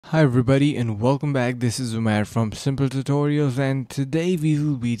Hi everybody and welcome back. This is Umair from Simple Tutorials, and today we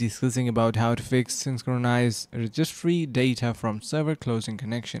will be discussing about how to fix synchronize registry data from server closing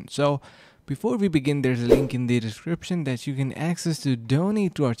connection. So before we begin, there's a link in the description that you can access to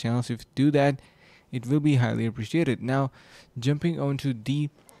donate to our channel. So if you do that, it will be highly appreciated. Now jumping on to the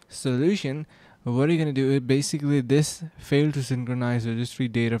solution, what are you going to do? Basically, this failed to synchronize registry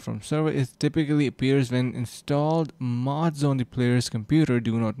data from server is typically appears when installed mods on the player's computer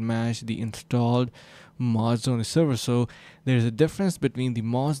do not match the installed mods on the server. So there's a difference between the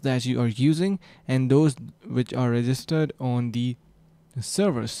mods that you are using and those which are registered on the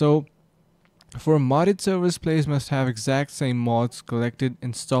server. So for modded servers, players must have exact same mods collected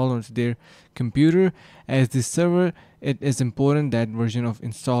installed onto their computer as the server. It is important that version of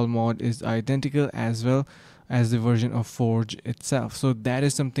install mod is identical as well as the version of Forge itself. So that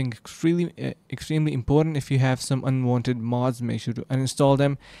is something extremely important. If you have some unwanted mods, make sure to uninstall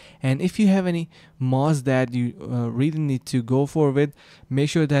them. And if you have any mods that you really need to go for with, make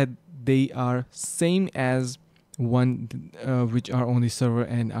sure that they are same as one which are on the server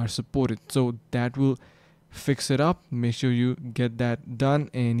and are supported. So that will fix it up. Make sure you get that done.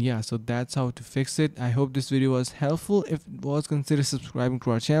 And yeah, so that's how to fix it. I hope this video was helpful. If it was, consider subscribing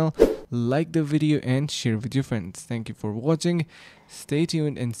to our channel, like the video and share with your friends. Thank you for watching. Stay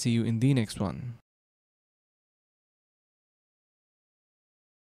tuned and see you in the next one.